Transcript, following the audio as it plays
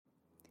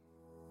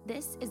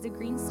This is the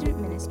Green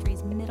Student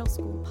Ministries Middle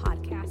School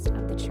podcast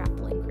of the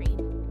Chapel in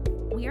Green.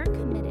 We are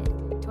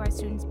committed to our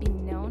students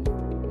being known,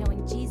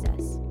 knowing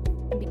Jesus,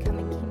 and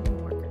becoming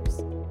kingdom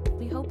workers.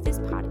 We hope this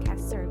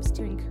podcast serves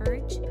to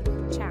encourage,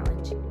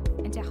 challenge,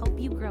 and to help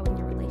you grow in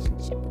your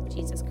relationship with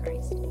Jesus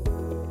Christ.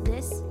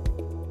 This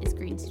is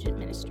Green Student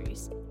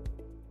Ministries.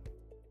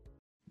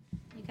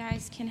 You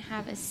guys can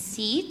have a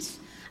seat.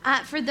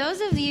 For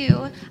those of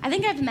you, I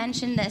think I've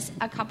mentioned this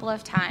a couple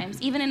of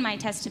times, even in my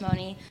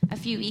testimony a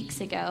few weeks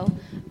ago,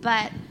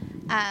 but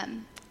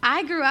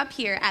I grew up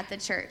here at the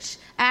church.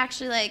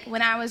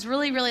 When I was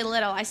really, really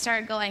little, I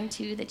started going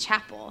to the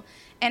chapel,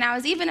 and I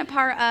was even a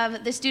part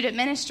of the student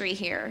ministry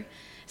here.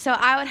 So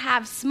I would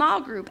have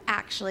small group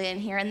actually in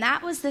here, and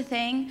that was the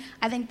thing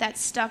I think that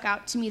stuck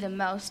out to me the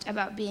most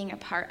about being a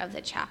part of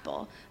the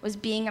chapel, was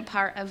being a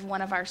part of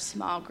one of our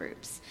small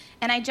groups.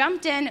 And I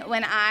jumped in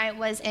when I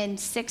was in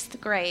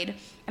 6th grade,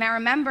 and I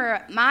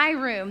remember my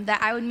room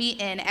that I would meet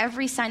in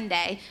every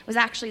Sunday was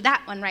actually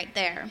that one right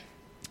there.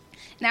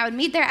 And I would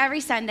meet there every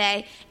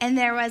Sunday, and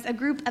there was a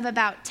group of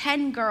about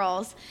 10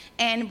 girls,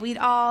 and we'd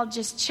all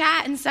just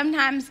chat, and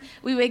sometimes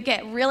we would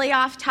get really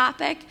off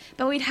topic,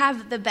 but we'd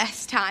have the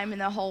best time in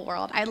the whole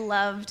world. I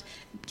loved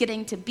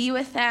getting to be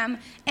with them.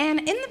 And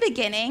in the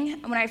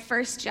beginning, when I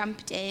first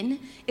jumped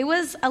in, it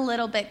was a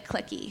little bit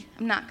cliquey,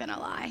 I'm not going to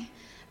lie.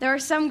 There were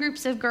some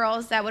groups of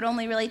girls that would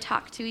only really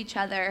talk to each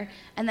other,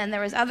 and then there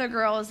was other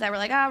girls that were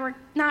like, we're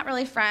not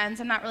really friends,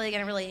 I'm not really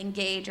going to really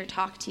engage or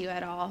talk to you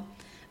at all.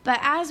 But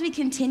as we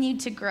continued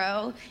to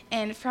grow,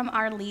 and from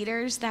our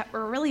leaders that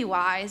were really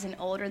wise and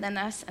older than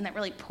us and that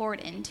really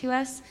poured into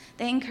us,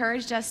 they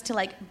encouraged us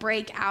to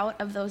break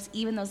out of those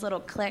little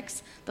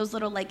cliques, those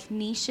little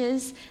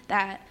niches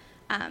that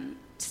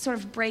sort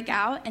of break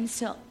out, and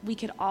so we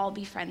could all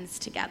be friends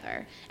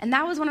together. And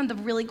that was one of the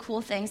really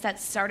cool things that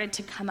started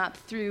to come up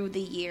through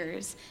the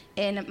years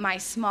in my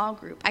small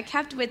group. I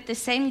kept with the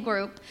same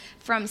group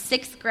from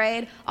 6th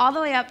grade all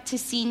the way up to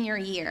senior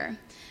year.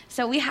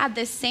 So we had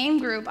this same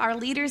group, our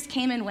leaders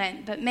came and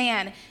went, but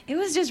man, it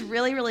was just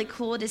really, really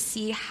cool to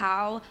see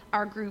how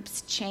our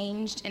groups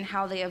changed and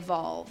how they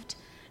evolved.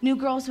 New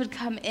girls would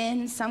come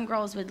in, some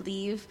girls would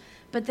leave,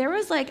 but there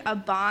was a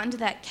bond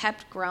that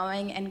kept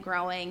growing and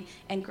growing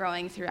and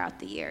growing throughout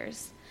the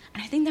years.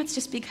 And I think that's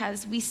just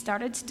because we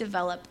started to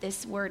develop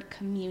this word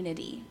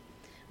community.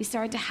 We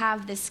started to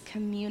have this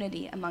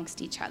community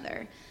amongst each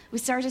other. We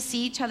started to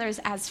see each other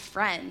as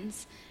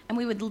friends, and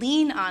we would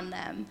lean on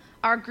them.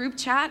 Our group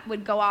chat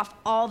would go off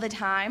all the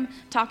time,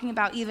 talking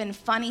about even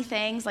funny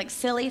things,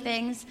 silly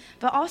things,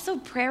 but also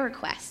prayer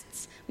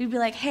requests. We'd be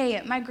like,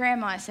 hey, my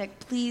grandma is sick,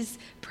 please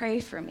pray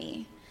for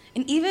me.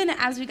 And even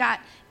as we got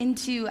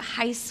into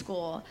high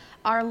school,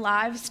 our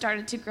lives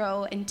started to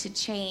grow and to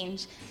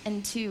change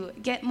and to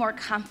get more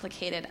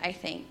complicated, I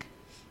think.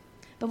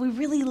 But we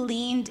really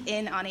leaned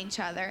in on each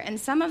other, and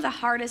some of the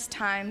hardest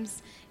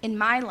times in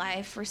my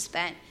life were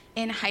spent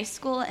in high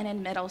school and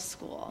in middle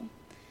school.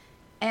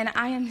 And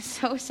I am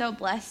so, so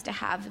blessed to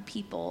have the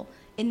people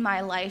in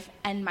my life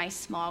and my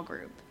small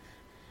group.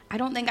 I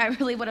don't think I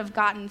really would have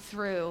gotten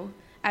through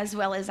as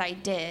well as I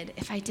did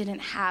if I didn't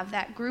have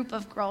that group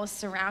of girls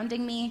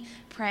surrounding me,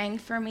 praying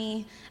for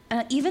me,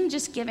 even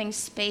just giving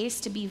space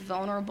to be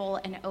vulnerable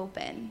and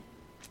open.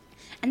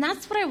 And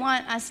that's what I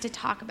want us to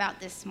talk about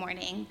this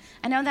morning.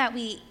 I know that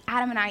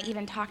Adam and I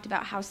even talked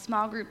about how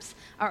small groups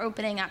are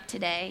opening up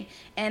today,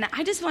 and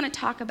I just want to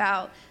talk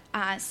about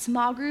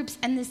small groups,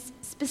 and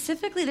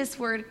specifically this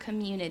word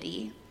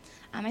community.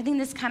 I think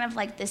this kind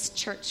of this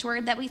church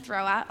word that we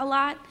throw out a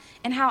lot,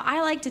 and how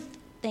I like to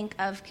think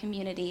of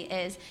community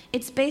is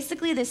it's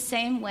basically the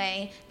same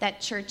way that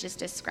church is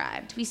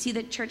described. We see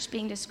the church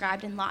being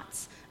described in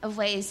lots of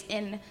ways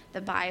in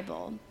the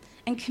Bible.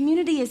 And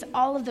community is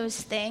all of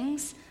those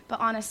things, but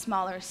on a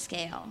smaller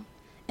scale,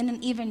 in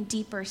an even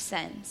deeper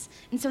sense.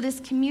 And so this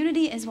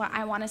community is what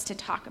I want us to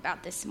talk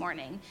about this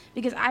morning,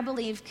 because I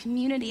believe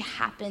community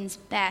happens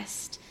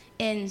best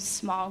in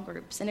small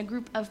groups, in a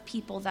group of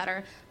people that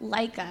are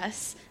like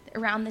us,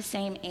 around the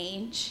same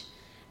age,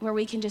 where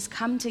we can just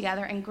come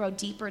together and grow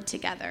deeper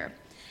together.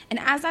 And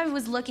as I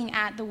was looking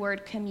at the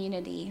word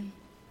community,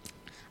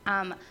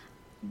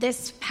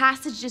 this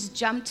passage just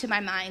jumped to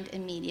my mind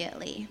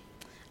immediately.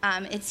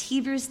 It's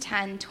Hebrews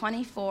 10,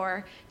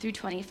 24 through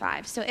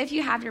 25. So if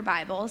you have your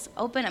Bibles,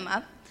 open them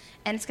up,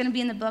 and it's going to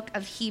be in the book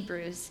of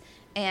Hebrews.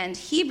 And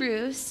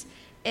Hebrews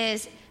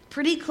is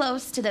pretty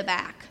close to the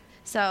back.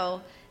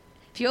 So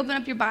if you open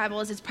up your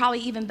Bibles, it's probably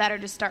even better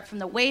to start from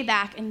the way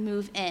back and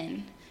move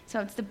in. So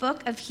it's the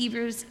book of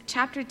Hebrews,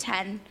 chapter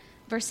 10,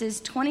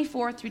 verses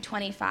 24 through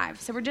 25.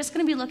 So we're just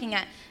going to be looking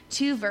at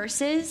 2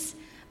 verses,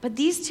 but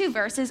these 2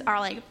 verses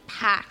are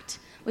packed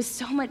with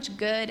so much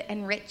good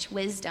and rich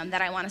wisdom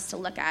that I want us to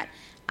look at.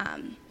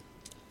 And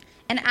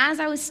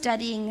as I was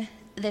studying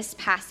this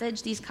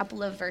passage, these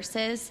couple of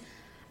verses,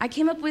 I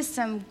came up with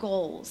some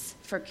goals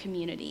for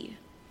community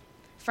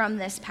from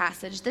this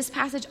passage. This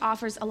passage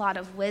offers a lot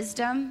of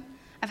wisdom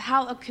of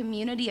how a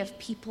community of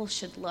people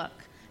should look,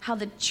 how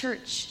the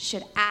church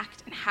should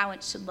act, and how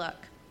it should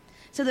look.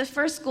 So the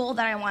first goal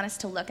that I want us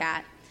to look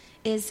at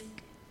is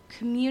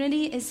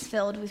community is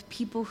filled with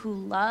people who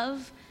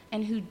love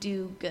and who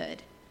do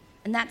good.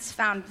 And that's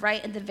found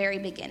right at the very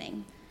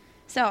beginning.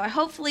 So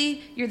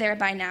hopefully you're there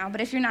by now,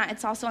 but if you're not,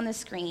 it's also on the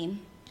screen.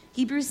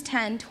 Hebrews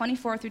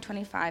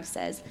 10:24-25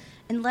 says,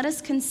 "And let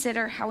us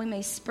consider how we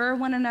may spur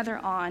one another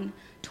on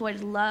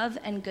toward love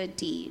and good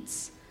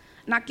deeds,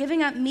 not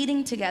giving up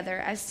meeting together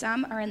as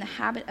some are in the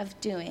habit of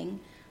doing,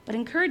 but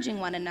encouraging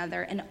one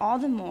another, and all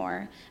the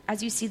more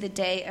as you see the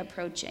day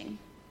approaching."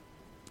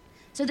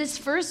 So this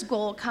first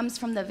goal comes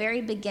from the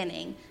very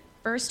beginning,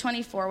 verse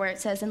 24, where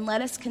it says, "And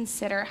let us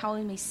consider how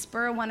we may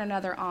spur one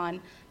another on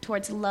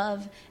towards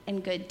love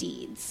and good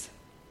deeds."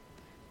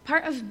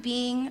 Part of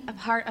being a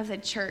part of the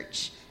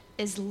church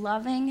is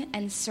loving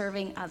and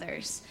serving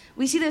others.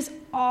 We see this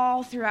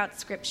all throughout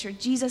Scripture.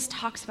 Jesus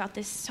talks about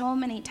this so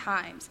many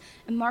times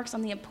and marks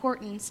on the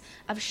importance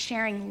of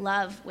sharing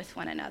love with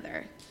one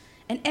another.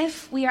 And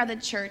if we are the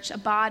church, a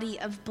body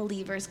of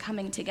believers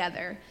coming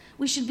together,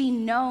 we should be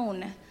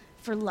known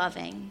for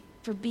loving,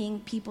 for being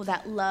people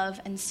that love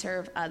and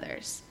serve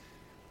others.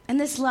 And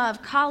this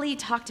love, Kali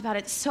talked about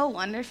it so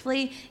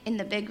wonderfully in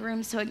the big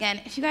room. So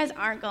again, if you guys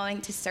aren't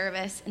going to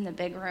service in the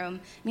big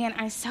room, man,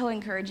 I so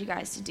encourage you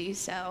guys to do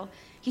so.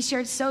 He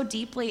shared so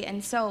deeply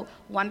and so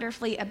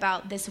wonderfully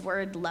about this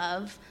word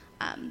love.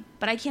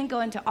 But I can't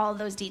go into all of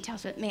those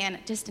details, but man,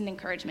 just an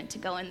encouragement to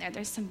go in there.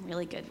 There's some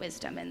really good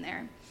wisdom in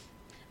there.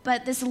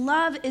 But this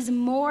love is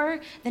more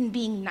than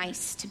being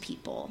nice to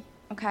people,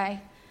 okay?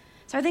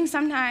 So I think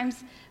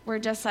sometimes we're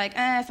just like,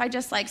 if I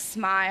just like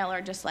smile or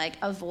just like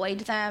avoid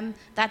them,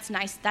 that's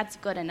nice, that's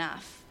good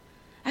enough.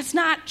 That's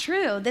not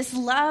true. This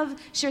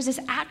love shares this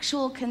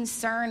actual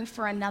concern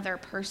for another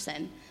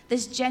person,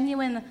 this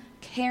genuine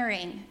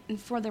caring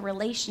and for the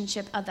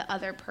relationship of the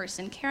other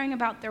person, caring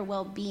about their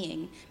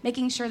well-being,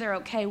 making sure they're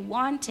okay,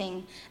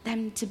 wanting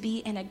them to be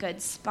in a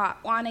good spot,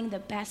 wanting the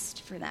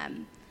best for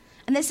them.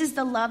 And this is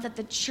the love that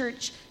the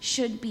church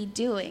should be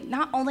doing,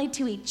 not only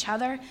to each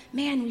other.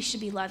 Man, we should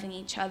be loving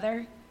each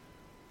other.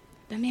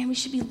 But man, we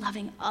should be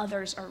loving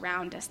others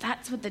around us.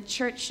 That's what the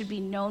church should be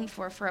known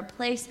for a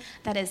place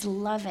that is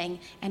loving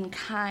and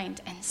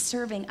kind and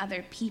serving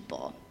other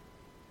people.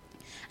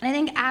 And I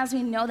think as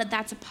we know that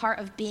that's a part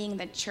of being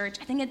the church,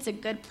 I think it's a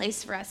good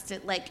place for us to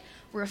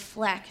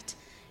reflect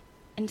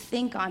and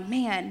think on,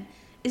 man,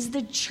 is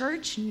the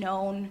church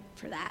known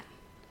for that?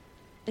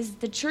 Is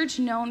the church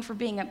known for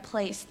being a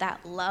place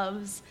that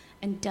loves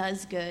and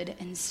does good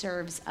and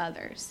serves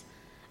others?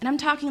 And I'm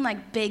talking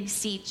like Big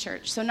C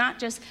Church, so not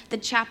just the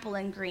Chapel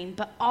in Green,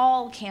 but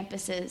all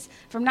campuses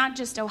from not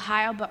just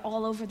Ohio, but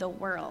all over the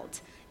world.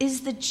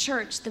 Is the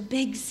church, the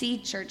Big C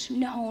Church,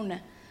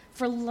 known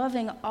for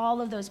loving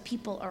all of those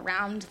people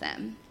around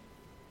them?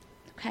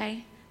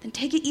 Okay? Then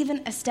take it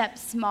even a step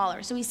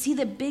smaller. So we see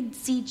the Big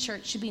C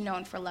Church should be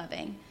known for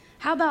loving.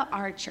 How about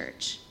our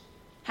church?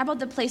 How about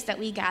the place that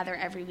we gather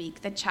every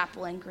week, the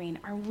Chapel in Green?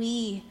 Are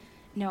we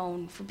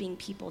known for being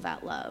people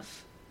that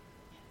love?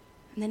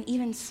 And then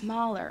even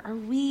smaller, are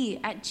we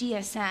at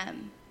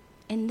GSM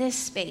in this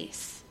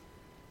space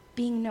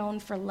being known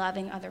for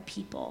loving other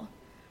people?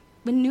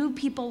 When new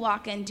people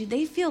walk in, do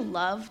they feel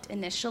loved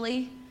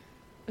initially,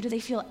 or do they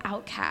feel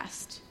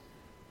outcast?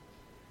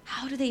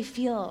 How do they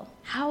feel?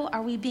 How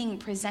are we being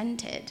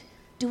presented?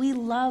 Do we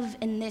love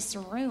in this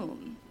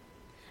room?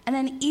 And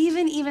then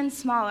even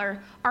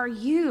smaller, are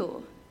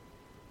you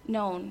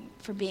known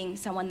for being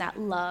someone that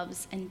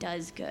loves and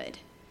does good?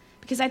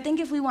 Because I think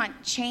if we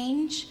want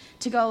change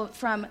to go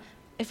from,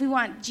 if we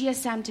want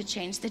GSM to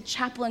change, the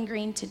Chapel in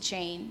Green to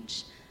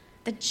change,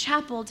 the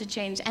chapel to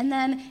change, and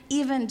then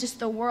even just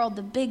the world,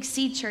 the Big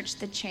C Church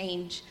to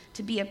change,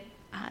 to be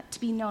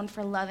known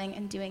for loving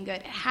and doing good,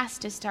 it has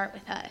to start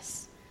with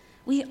us.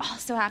 We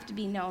also have to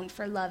be known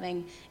for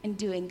loving and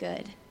doing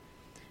good.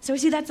 So we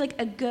see that's like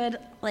a good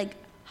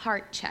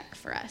heart check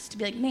for us to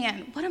be like,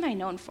 man, what am I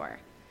known for?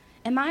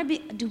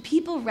 Do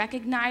people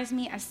recognize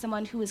me as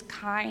someone who is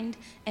kind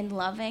and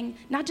loving?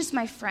 Not just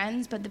my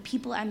friends, but the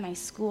people at my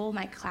school,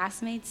 my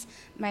classmates,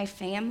 my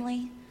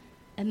family.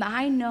 Am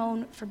I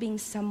known for being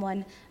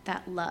someone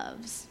that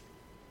loves?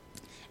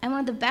 And one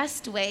of the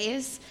best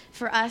ways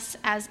for us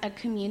as a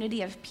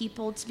community of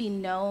people to be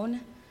known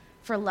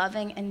for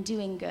loving and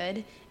doing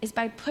good is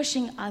by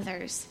pushing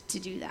others to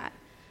do that.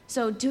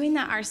 So doing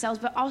that ourselves,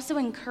 but also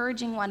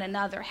encouraging one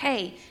another.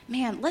 Hey,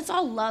 man, let's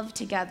all love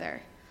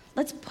together.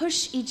 Let's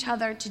push each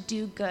other to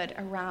do good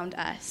around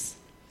us.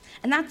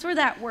 And that's where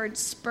that word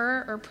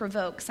spur or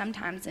provoke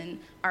sometimes in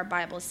our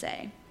Bibles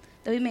say,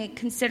 that we may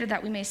consider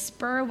that we may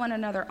spur one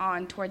another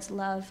on towards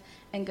love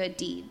and good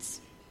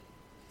deeds.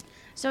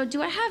 So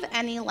do I have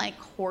any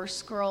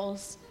horse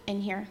girls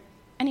in here?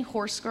 Any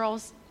horse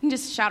girls? You can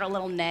just shout a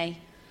little nay.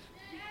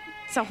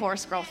 It's a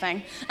horse girl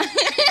thing.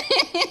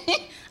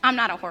 I'm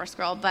not a horse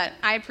girl, but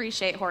I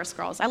appreciate horse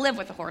girls. I live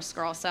with a horse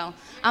girl, so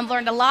I've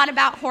learned a lot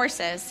about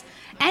horses.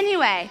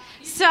 Anyway,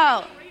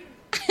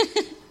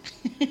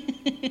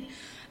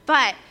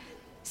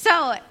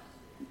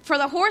 for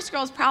the horse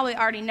girls probably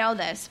already know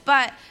this,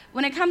 but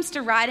when it comes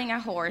to riding a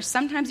horse,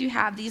 sometimes you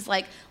have these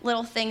like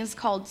little things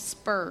called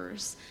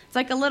spurs. It's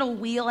like a little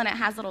wheel and it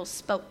has little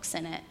spokes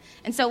in it.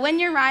 And so when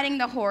you're riding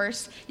the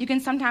horse, you can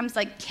sometimes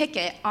like kick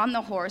it on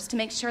the horse to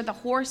make sure the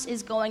horse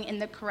is going in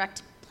the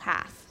correct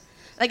path.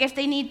 Like if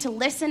they need to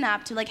listen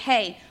up to like,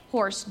 hey,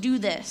 horse, do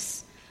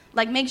this.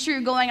 Like, make sure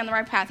you're going on the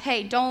right path.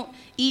 Hey, don't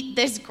eat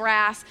this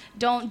grass.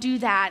 Don't do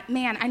that.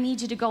 Man, I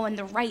need you to go in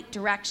the right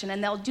direction.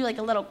 And they'll do like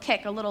a little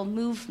kick, a little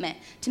movement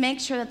to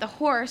make sure that the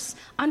horse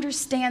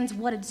understands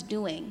what it's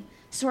doing.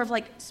 Sort of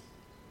like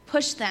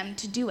push them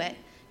to do it,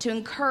 to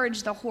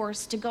encourage the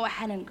horse to go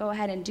ahead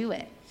and do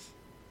it.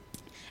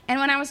 And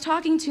when I was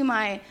talking to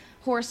my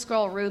horse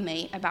girl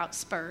roommate about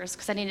spurs,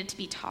 because I needed to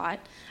be taught,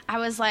 I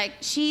was like,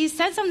 she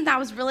said something that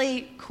was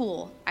really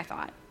cool, I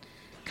thought.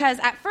 Because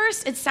at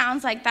first, it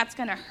sounds like that's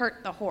going to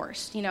hurt the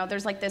horse. You know,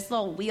 there's like this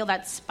little wheel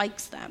that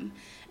spikes them.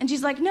 And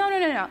she's like,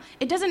 no.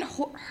 It doesn't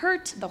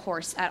hurt the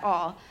horse at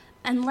all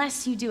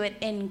unless you do it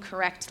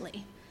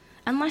incorrectly.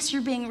 Unless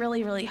you're being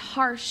really, really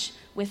harsh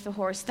with the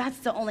horse, that's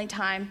the only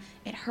time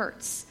it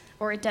hurts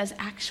or it does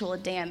actual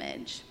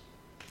damage.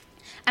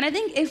 And I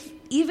think if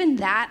even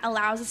that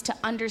allows us to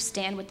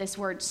understand what this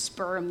word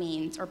spur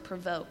means or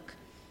provoke,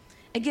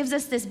 it gives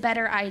us this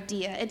better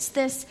idea. It's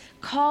this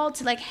call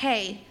to like,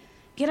 hey,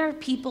 get our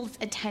people's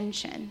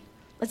attention.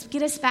 Let's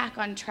get us back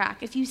on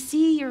track. If you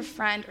see your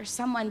friend or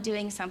someone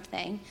doing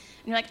something, and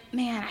you're like,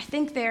 man, I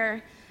think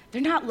they're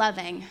not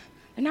loving.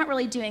 They're not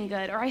really doing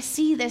good. Or I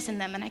see this in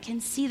them, and I can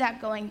see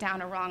that going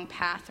down a wrong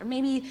path. Or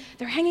maybe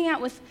they're hanging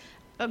out with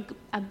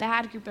a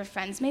bad group of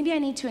friends. Maybe I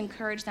need to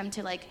encourage them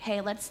to like, hey,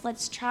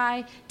 let's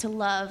try to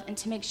love and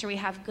to make sure we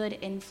have good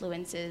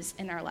influences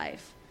in our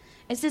life.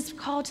 It's this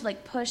call to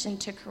like push and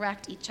to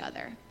correct each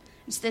other.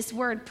 It's this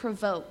word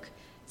provoke.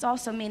 It's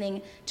also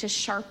meaning to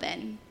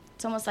sharpen.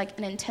 It's almost like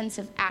an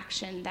intensive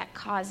action that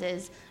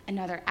causes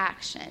another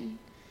action.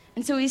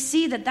 And so we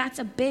see that that's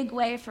a big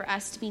way for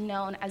us to be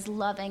known as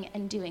loving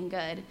and doing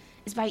good,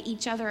 is by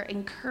each other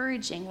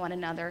encouraging one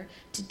another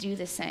to do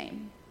the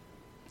same.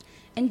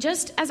 And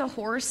just as a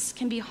horse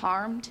can be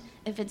harmed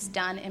if it's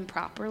done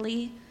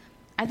improperly,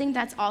 I think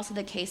that's also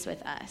the case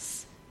with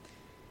us.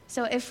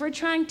 So if we're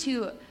trying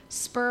to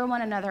spur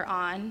one another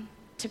on,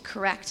 to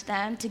correct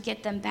them, to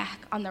get them back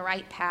on the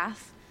right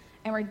path,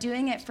 and we're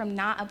doing it from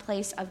not a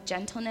place of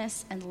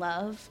gentleness and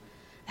love,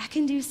 that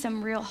can do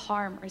some real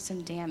harm or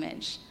some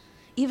damage.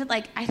 Even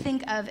like, I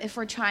think of if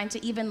we're trying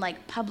to even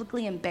like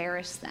publicly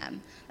embarrass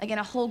them, like in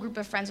a whole group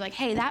of friends, like,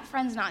 hey, that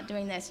friend's not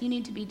doing this, you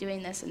need to be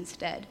doing this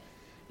instead.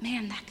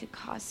 Man, that could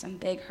cause some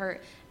big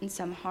hurt and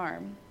some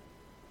harm.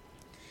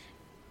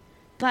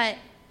 But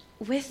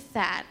with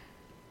that,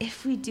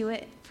 if we do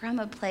it from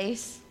a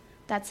place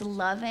that's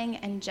loving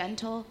and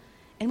gentle,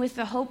 and with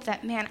the hope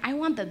that, man, I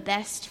want the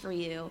best for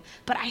you,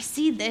 but I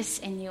see this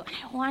in you, and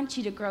I want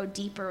you to grow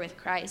deeper with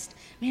Christ,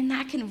 man,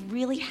 that can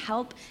really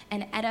help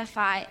and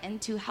edify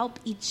and to help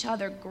each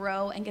other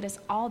grow and get us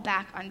all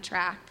back on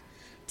track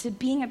to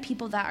being a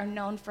people that are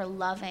known for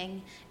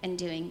loving and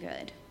doing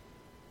good.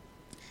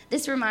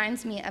 This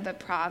reminds me of a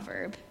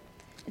proverb.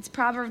 It's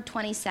Proverb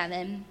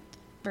 27,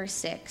 verse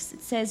 6.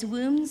 It says,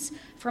 wounds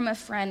from a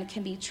friend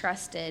can be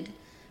trusted,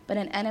 but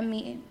an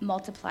enemy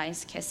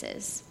multiplies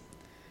kisses.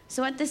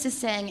 So what this is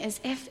saying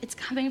is if it's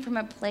coming from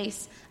a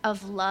place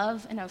of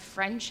love and of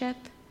friendship,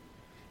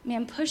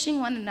 man, pushing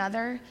one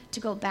another to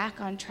go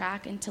back on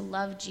track and to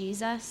love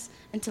Jesus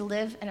and to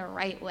live in a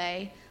right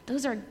way,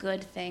 those are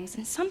good things.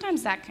 And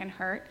sometimes that can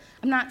hurt.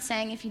 I'm not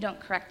saying if you don't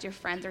correct your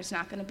friend, there's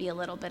not going to be a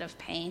little bit of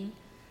pain.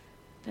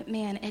 But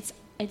man,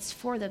 it's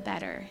for the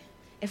better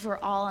if we're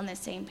all on the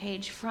same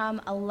page from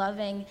a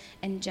loving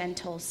and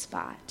gentle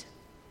spot.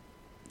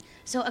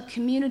 So a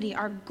community,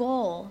 our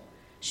goal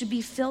should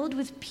be filled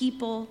with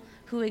people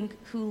who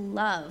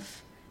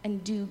love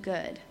and do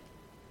good.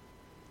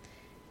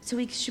 So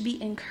we should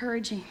be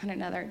encouraging one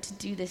another to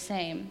do the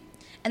same.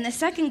 And the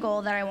second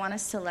goal that I want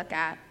us to look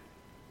at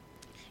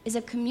is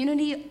a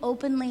community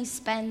openly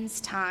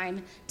spends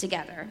time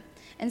together.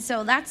 And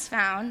so that's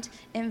found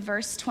in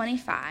verse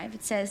 25.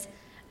 It says,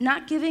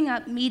 not giving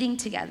up meeting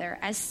together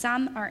as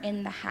some are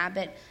in the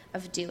habit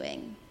of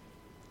doing.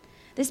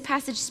 This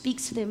passage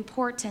speaks to the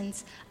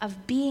importance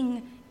of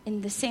being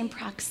in the same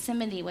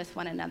proximity with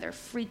one another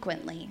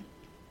frequently,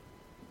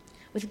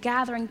 with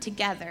gathering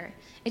together.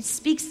 It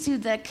speaks to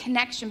the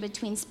connection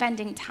between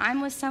spending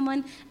time with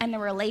someone and the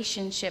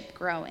relationship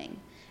growing.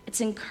 It's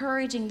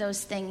encouraging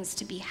those things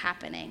to be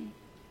happening.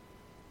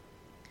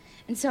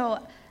 And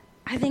so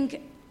I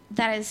think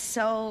that is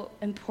so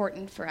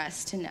important for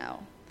us to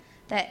know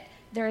that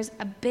it's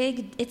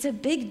a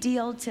big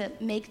deal to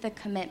make the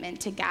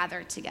commitment to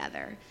gather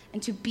together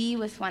and to be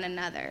with one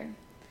another.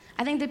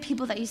 I think the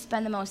people that you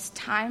spend the most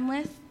time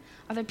with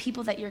are the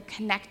people that you're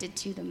connected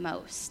to the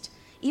most.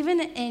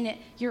 Even in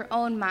your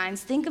own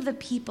minds, think of the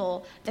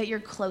people that you're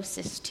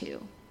closest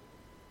to.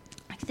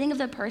 Like, think of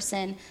the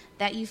person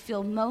that you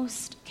feel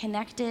most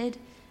connected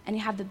and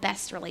you have the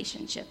best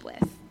relationship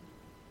with.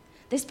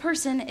 This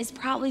person is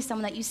probably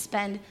someone that you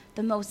spend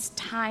the most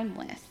time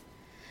with.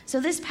 So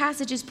this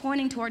passage is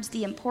pointing towards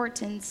the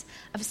importance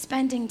of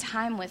spending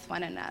time with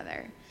one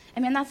another.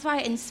 I mean, that's why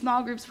in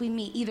small groups we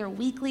meet either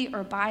weekly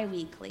or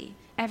bi-weekly,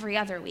 every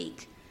other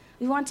week.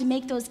 We want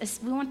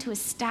to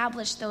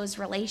establish those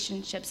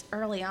relationships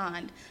early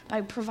on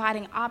by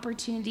providing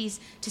opportunities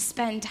to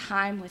spend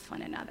time with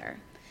one another,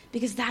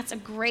 because that's a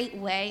great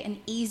way, an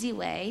easy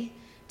way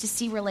to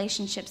see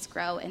relationships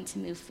grow and to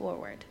move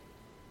forward.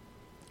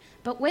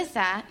 But with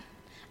that,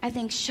 I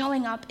think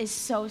showing up is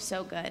so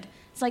good.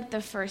 It's like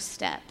the first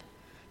step.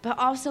 But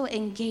also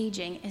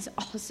engaging is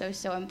also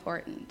so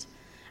important.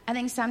 I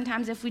think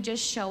sometimes if we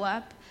just show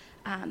up,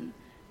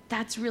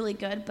 that's really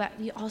good, but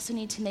we also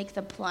need to make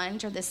the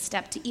plunge or the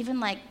step to even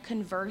like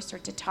converse or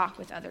to talk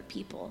with other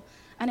people.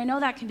 And I know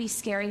that can be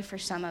scary for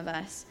some of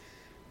us.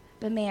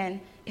 But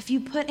man, if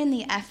you put in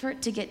the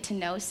effort to get to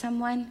know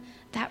someone,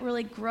 that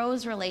really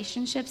grows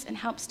relationships and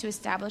helps to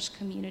establish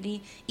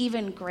community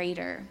even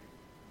greater.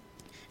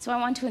 So I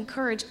want to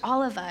encourage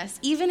all of us,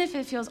 even if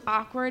it feels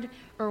awkward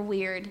or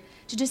weird,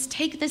 to just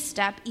take this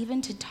step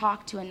even to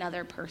talk to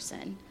another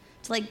person,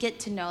 to like get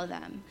to know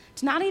them.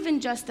 To not even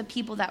just the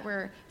people that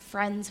we're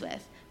friends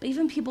with, but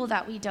even people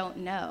that we don't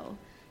know,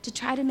 to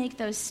try to make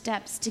those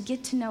steps to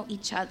get to know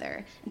each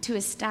other and to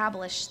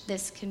establish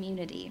this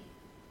community.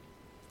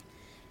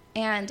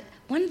 And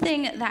one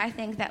thing that I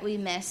think that we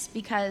miss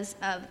because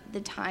of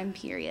the time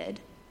period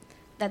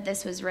that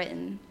this was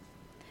written,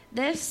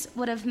 this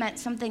would have meant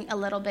something a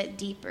little bit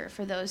deeper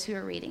for those who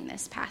are reading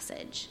this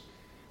passage.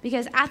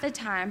 Because at the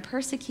time,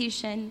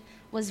 persecution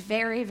was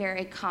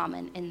very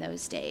common in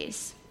those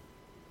days.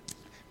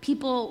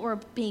 People were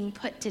being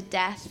put to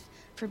death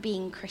for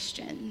being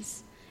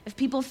Christians. If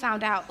people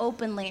found out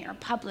openly or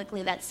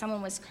publicly that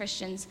someone was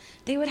Christians,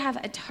 they would have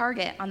a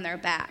target on their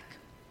back.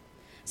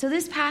 So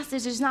this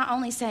passage is not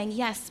only saying,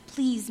 yes,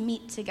 please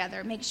meet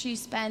together, make sure you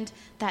spend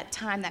that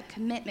time, that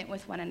commitment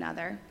with one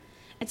another.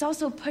 It's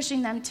also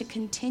pushing them to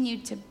continue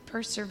to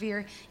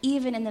persevere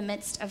even in the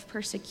midst of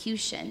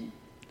persecution.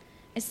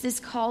 It's this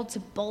call to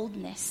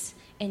boldness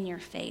in your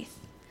faith.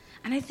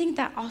 And I think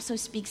that also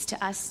speaks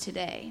to us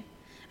today.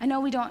 I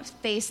know we don't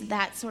face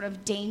that sort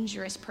of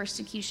dangerous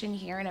persecution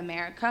here in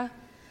America,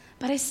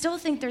 but I still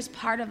think there's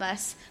part of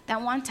us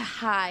that want to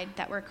hide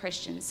that we're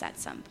Christians at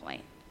some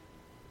point.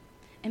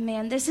 And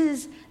man, this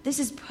is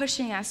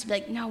pushing us to be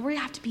like, no, we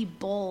have to be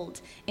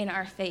bold in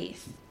our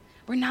faith.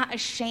 We're not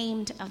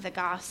ashamed of the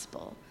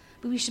gospel,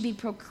 but we should be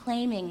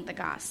proclaiming the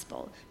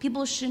gospel.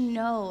 People should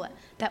know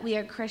that we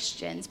are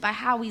Christians by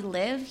how we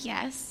live,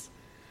 yes,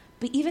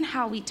 but even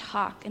how we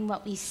talk and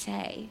what we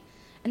say.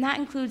 And that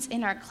includes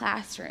in our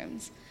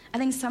classrooms. I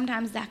think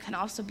sometimes that can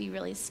also be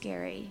really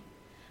scary.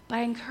 But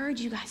I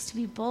encourage you guys to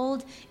be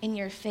bold in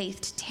your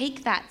faith, to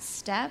take that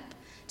step,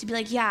 to be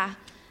like, yeah,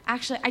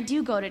 actually, I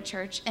do go to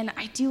church, and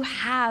I do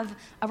have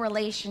a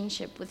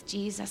relationship with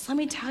Jesus. Let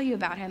me tell you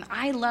about him.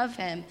 I love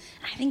him,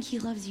 and I think he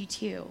loves you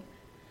too.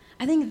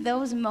 I think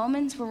those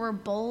moments where we're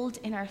bold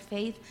in our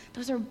faith,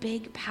 those are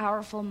big,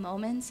 powerful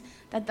moments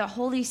that the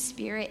Holy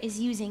Spirit is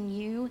using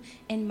you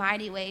in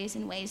mighty ways,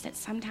 in ways that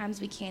sometimes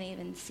we can't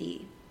even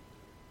see.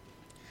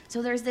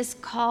 So there's this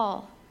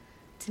call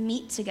to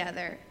meet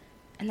together,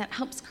 and that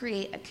helps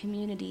create a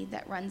community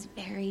that runs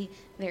very,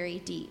 very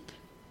deep.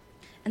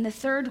 And the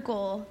third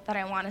goal that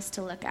I want us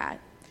to look at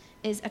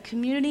is a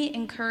community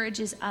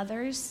encourages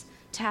others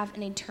to have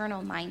an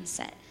eternal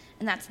mindset.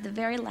 And that's the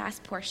very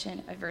last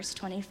portion of verse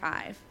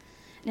 25.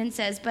 And it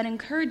says, but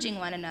encouraging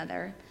one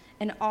another,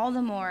 and all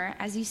the more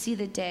as you see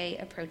the day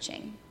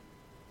approaching.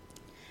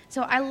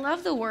 So I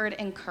love the word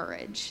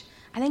encourage.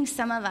 I think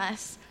some of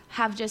us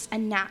have just a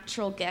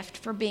natural gift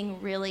for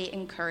being really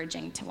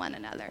encouraging to one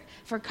another,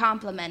 for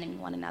complimenting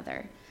one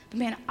another. But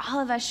man, all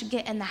of us should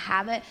get in the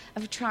habit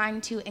of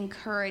trying to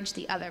encourage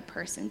the other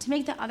person, to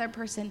make the other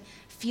person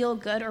feel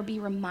good or be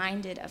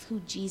reminded of who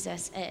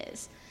Jesus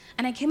is.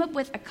 And I came up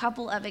with a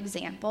couple of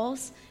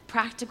examples,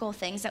 practical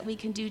things that we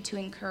can do to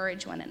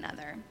encourage one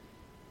another.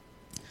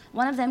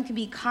 One of them can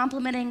be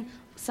complimenting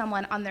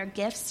someone on their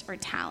gifts or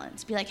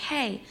talents. Be like,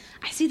 hey,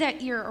 I see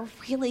that you're a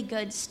really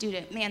good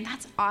student. Man,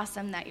 that's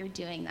awesome that you're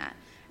doing that.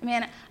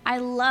 Man, I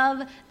love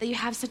that you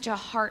have such a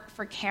heart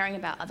for caring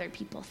about other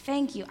people.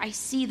 Thank you. I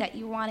see that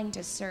you're wanting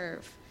to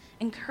serve,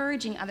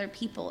 encouraging other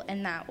people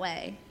in that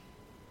way.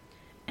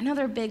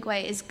 Another big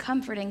way is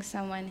comforting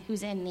someone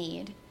who's in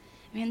need.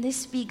 Man, this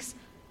speaks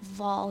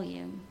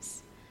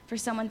volumes for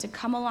someone to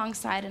come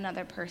alongside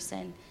another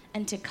person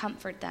and to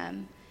comfort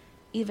them,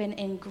 even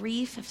in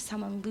grief of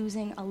someone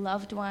losing a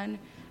loved one.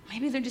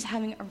 Maybe they're just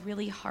having a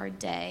really hard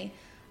day,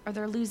 or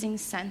they're losing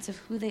sense of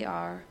who they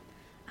are.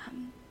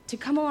 To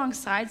come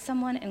alongside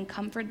someone and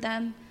comfort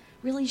them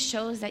really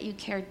shows that you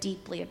care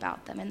deeply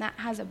about them, and that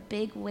has a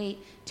big weight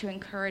to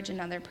encourage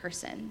another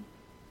person.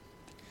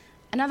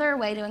 Another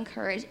way to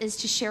encourage is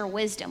to share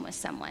wisdom with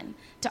someone,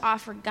 to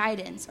offer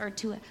guidance or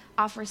to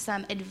offer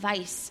some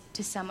advice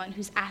to someone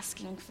who's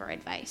asking for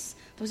advice.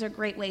 Those are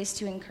great ways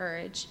to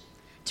encourage.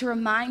 To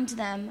remind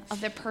them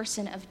of the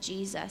person of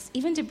Jesus,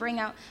 even to bring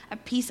out a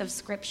piece of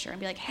scripture and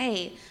be like,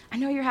 hey, I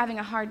know you're having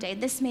a hard day.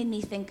 This made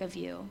me think of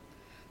you.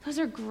 Those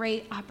are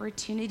great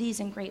opportunities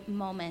and great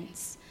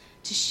moments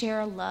to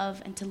share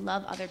love and to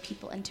love other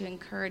people and to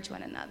encourage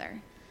one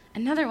another.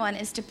 Another one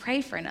is to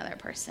pray for another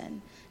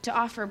person, to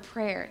offer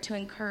prayer, to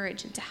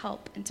encourage and to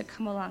help and to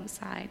come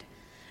alongside.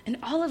 And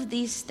all of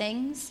these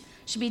things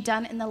should be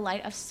done in the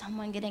light of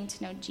someone getting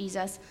to know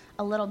Jesus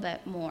a little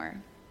bit more.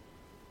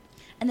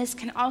 And this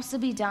can also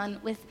be done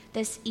with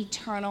this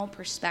eternal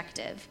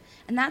perspective.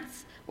 And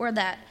that's where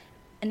that,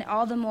 and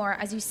all the more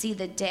as you see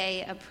the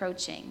day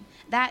approaching.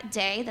 That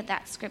day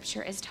that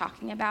scripture is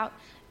talking about,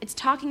 it's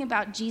talking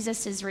about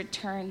Jesus'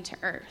 return to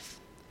earth.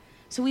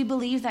 So we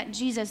believe that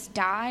Jesus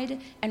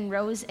died and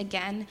rose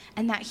again,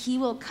 and that he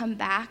will come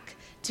back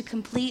to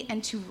complete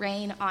and to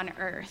reign on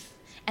earth.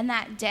 And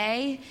that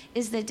day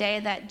is the day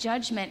that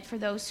judgment for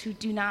those who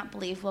do not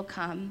believe will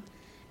come,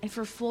 and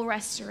for full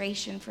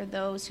restoration for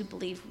those who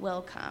believe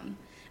will come.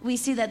 We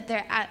see that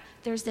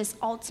there's this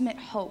ultimate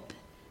hope,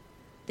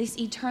 this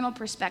eternal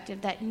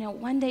perspective that,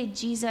 one day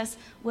Jesus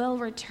will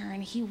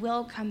return. He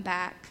will come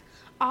back.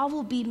 All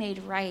will be made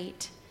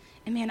right.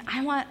 And man,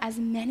 I want as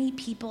many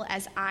people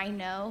as I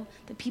know,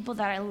 the people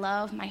that I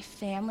love, my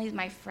family,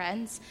 my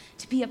friends,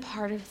 to be a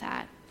part of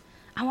that.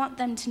 I want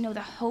them to know the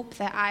hope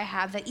that I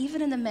have, that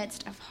even in the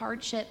midst of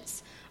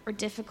hardships or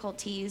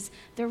difficulties,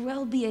 there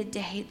will be a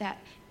day that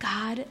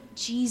God,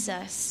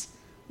 Jesus,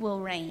 will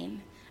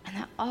reign, and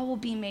that all will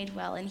be made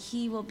well, and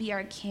he will be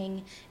our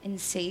King and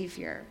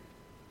Savior.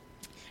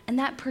 And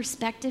that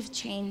perspective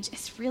change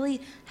is really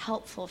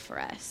helpful for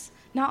us,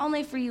 not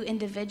only for you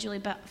individually,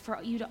 but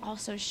for you to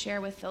also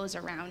share with those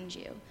around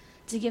you,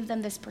 to give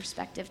them this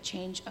perspective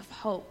change of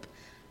hope,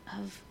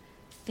 of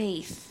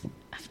faith,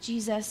 of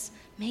Jesus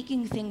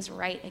making things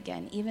right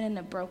again, even in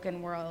a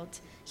broken world.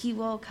 He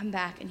will come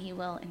back and he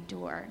will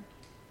endure.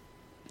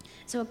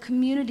 So a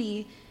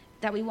community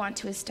that we want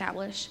to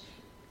establish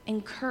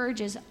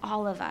encourages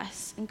all of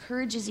us,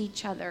 encourages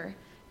each other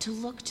to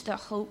look to the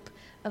hope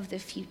of the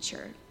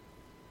future.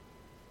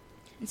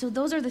 And so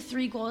those are the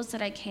 3 goals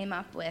that I came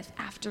up with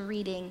after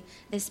reading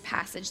this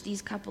passage,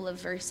 these couple of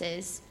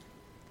verses.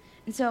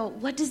 And so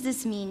what does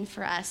this mean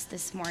for us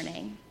this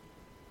morning?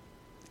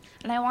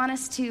 And I want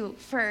us to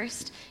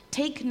first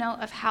take note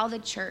of how the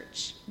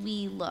church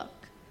we look,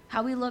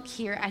 how we look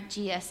here at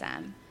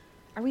GSM.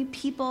 Are we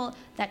people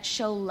that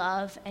show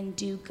love and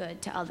do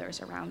good to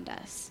others around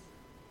us?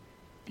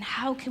 And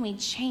how can we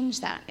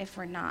change that if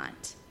we're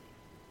not?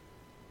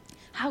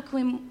 How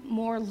can we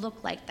more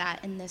look like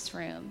that in this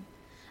room?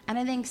 And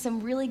I think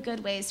some really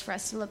good ways for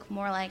us to look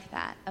more like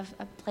that, of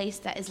a place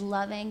that is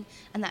loving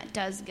and that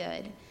does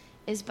good,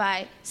 is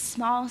by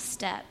small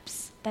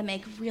steps that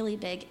make really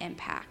big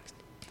impact.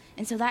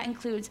 And so that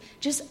includes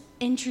just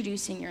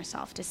introducing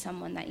yourself to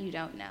someone that you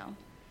don't know.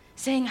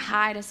 Saying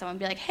hi to someone,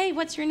 be like, hey,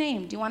 what's your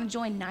name? Do you want to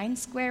join 9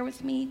 Square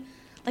with me?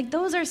 Like,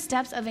 those are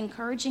steps of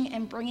encouraging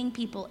and bringing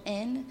people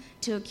in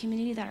to a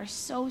community that are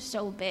so,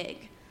 so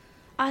big.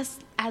 Us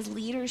as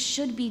leaders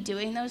should be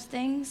doing those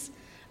things.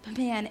 But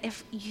man,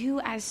 if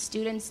you as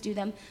students do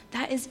them,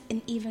 that is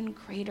an even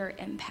greater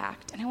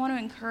impact. And I want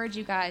to encourage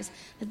you guys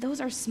that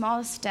those are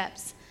small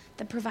steps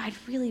that provide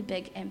really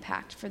big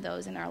impact for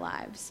those in our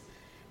lives.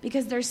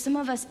 Because there's some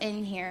of us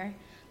in here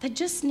that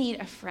just need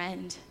a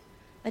friend,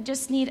 that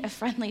just need a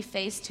friendly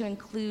face to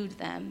include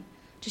them,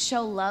 to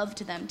show love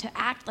to them, to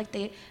act like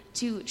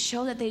to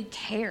show that they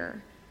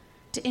care,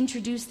 to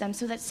introduce them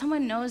so that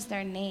someone knows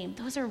their name.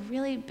 Those are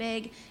really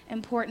big,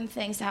 important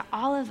things that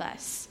all of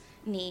us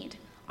need.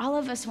 All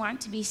of us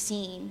want to be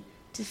seen,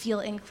 to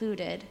feel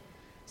included.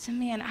 So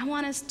man, I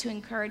want us to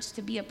encourage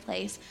to be a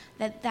place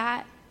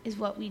that is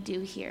what we do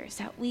here, is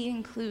that we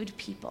include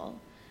people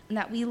and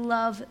that we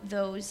love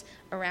those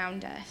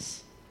around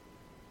us.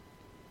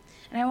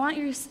 And I want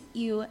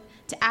you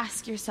to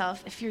ask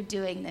yourself if you're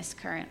doing this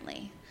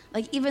currently.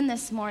 Like even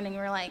this morning,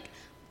 we're like,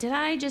 did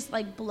I just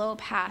blow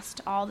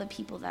past all the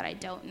people that I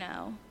don't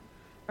know?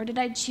 Or did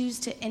I choose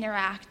to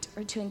interact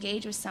or to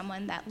engage with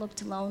someone that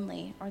looked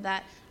lonely or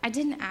that I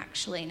didn't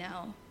actually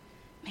know?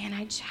 Man,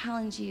 I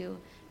challenge you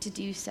to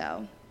do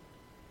so.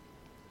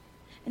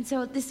 And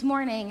so this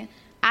morning,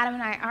 Adam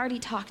and I already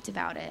talked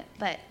about it,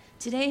 but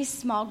today's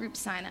small group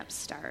signups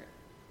start.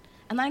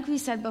 And like we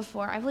said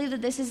before, I believe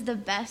that this is the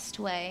best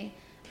way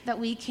that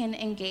we can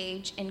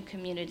engage in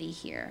community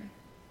here.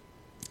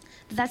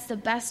 That's the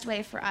best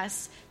way for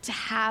us to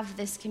have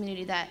this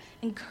community that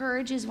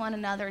encourages one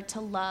another to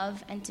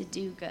love and to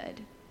do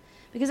good.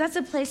 Because that's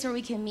a place where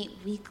we can meet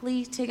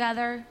weekly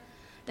together,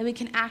 that we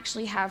can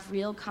actually have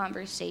real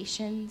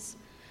conversations,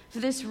 for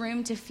this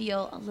room to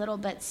feel a little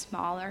bit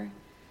smaller,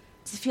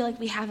 to feel like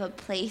we have a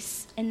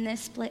place in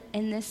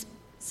this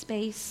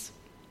space,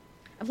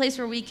 a place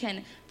where we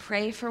can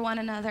pray for one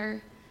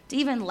another, to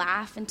even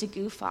laugh and to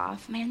goof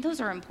off. Man,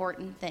 those are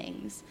important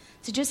things,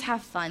 to just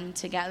have fun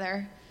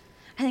together.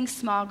 I think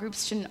small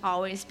groups shouldn't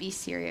always be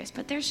serious,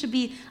 but there should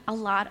be a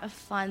lot of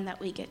fun that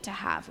we get to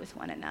have with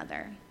one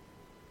another.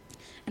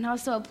 And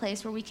also a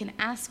place where we can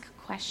ask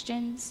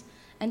questions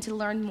and to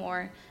learn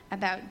more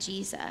about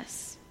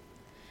Jesus.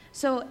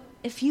 So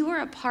if you were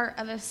a part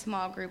of a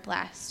small group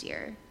last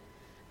year,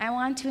 I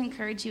want to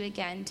encourage you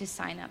again to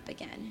sign up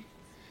again,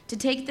 to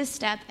take this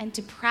step and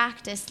to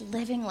practice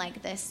living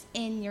like this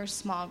in your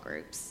small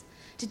groups,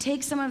 to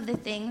take some of the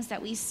things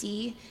that we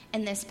see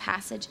in this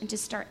passage and to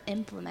start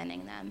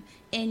implementing them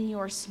in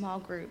your small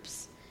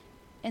groups,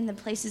 in the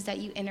places that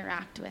you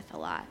interact with a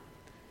lot.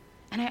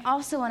 And I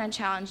also want to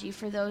challenge you,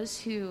 for those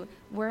who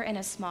were in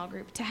a small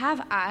group, to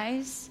have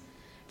eyes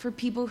for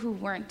people who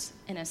weren't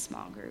in a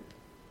small group,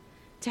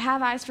 to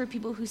have eyes for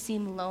people who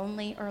seem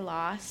lonely or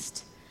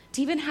lost,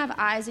 to even have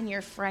eyes in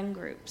your friend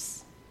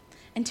groups,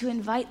 and to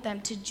invite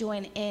them to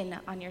join in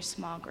on your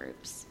small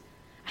groups.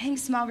 I think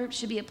small groups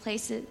should be a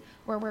place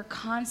where we're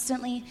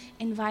constantly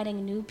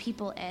inviting new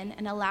people in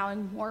and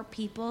allowing more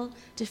people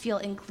to feel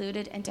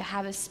included and to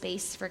have a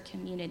space for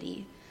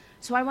community.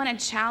 So I want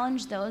to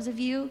challenge those of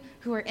you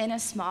who are in a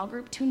small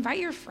group to invite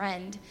your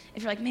friend.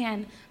 If you're like,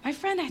 man, my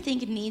friend I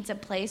think needs a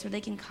place where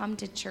they can come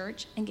to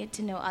church and get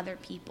to know other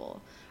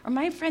people. Or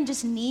my friend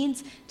just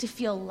needs to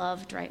feel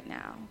loved right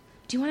now.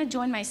 Do you want to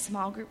join my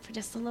small group for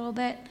just a little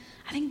bit?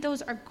 I think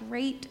those are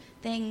great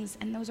things,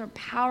 and those are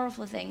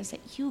powerful things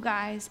that you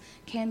guys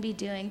can be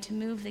doing to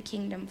move the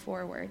kingdom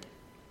forward.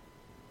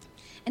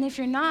 And if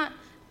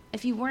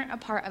you weren't a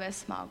part of a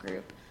small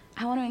group,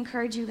 I want to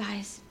encourage you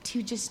guys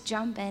to just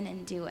jump in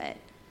and do it.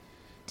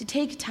 To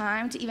take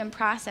time to even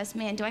process,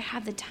 man, do I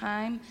have the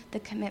time, the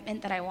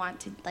commitment that I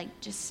want to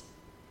just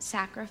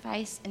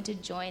sacrifice and to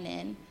join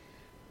in?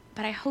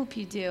 But I hope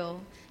you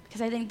do,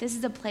 because I think this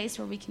is a place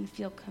where we can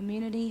feel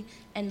community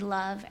and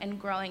love and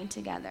growing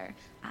together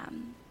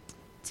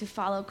to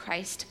follow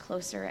Christ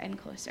closer and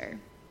closer.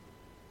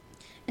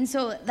 And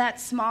so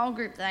that small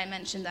group that I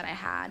mentioned that I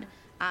had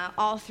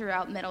all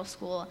throughout middle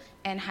school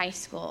and high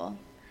school,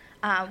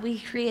 we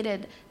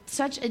created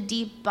such a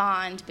deep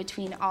bond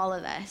between all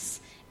of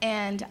us,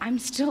 and I'm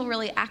still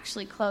really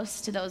actually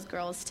close to those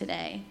girls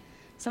today.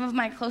 Some of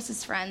my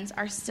closest friends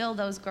are still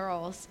those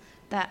girls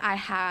that I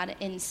had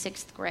in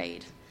 6th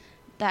grade,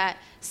 that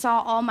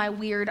saw all my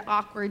weird,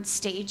 awkward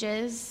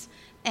stages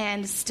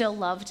and still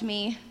loved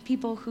me,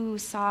 people who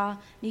saw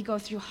me go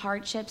through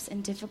hardships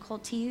and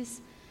difficulties.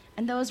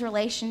 And those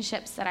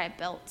relationships that I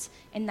built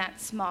in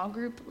that small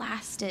group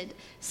lasted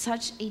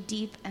such a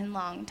deep and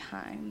long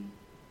time.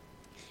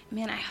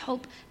 Man, I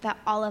hope that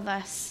all of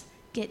us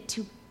get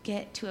to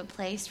a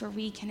place where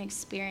we can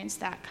experience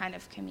that kind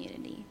of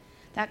community,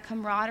 that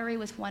camaraderie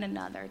with one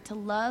another, to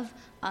love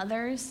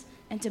others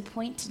and to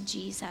point to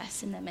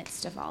Jesus in the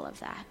midst of all of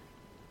that.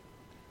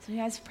 So you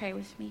guys pray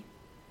with me.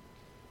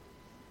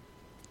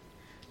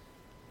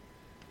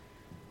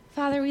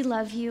 Father, we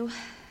love you.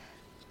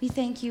 We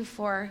thank you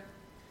for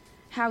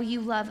how you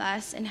love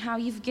us and how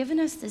you've given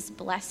us this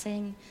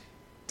blessing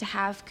to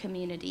have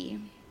community,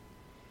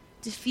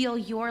 to feel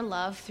your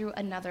love through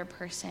another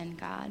person,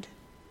 God.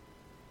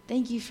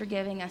 Thank you for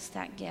giving us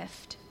that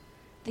gift,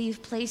 that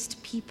you've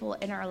placed people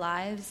in our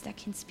lives that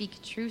can speak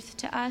truth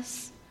to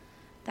us,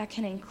 that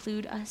can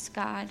include us,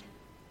 God.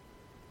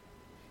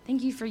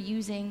 Thank you for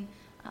using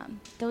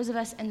those of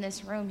us in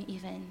this room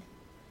even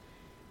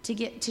to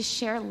get to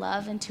share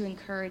love and to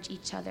encourage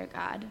each other,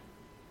 God.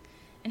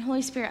 And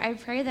Holy Spirit, I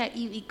pray that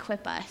you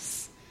equip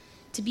us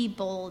to be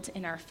bold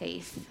in our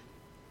faith,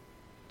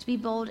 to be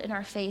bold in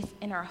our faith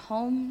in our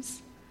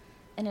homes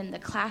and in the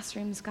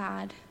classrooms,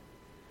 God,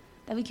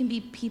 that we can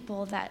be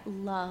people that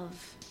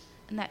love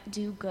and that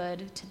do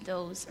good to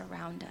those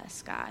around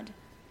us, God.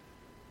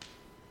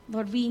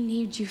 Lord, we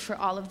need you for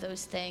all of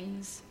those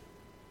things.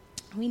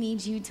 We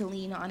need you to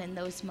lean on in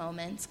those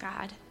moments,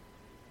 God.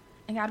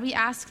 And God, we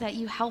ask that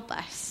you help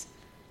us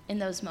in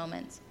those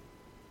moments,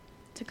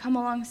 to come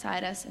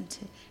alongside us and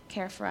to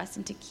care for us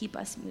and to keep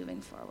us moving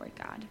forward,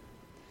 God.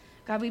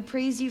 God, we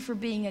praise you for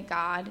being a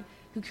God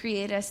who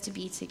created us to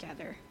be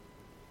together,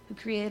 who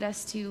created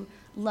us to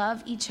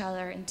love each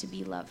other and to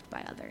be loved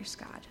by others,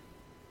 God.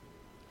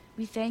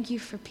 We thank you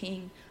for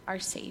being our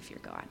Savior,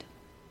 God.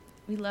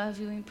 We love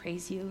you and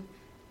praise you.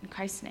 In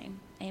Christ's name,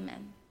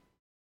 amen.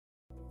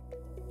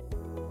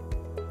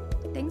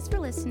 Thanks for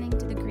listening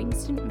to the Green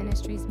Student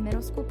Ministries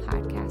Middle School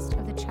podcast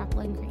of the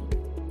Chapel in Green.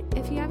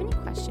 If you have any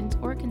questions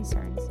or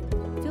concerns,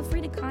 feel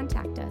free to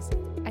contact us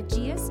at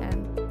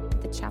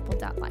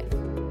gsm@thechapel.life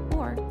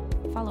or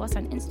follow us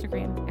on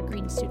Instagram at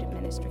Green Student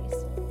Ministries.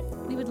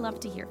 We would love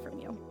to hear from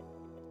you.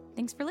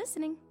 Thanks for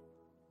listening.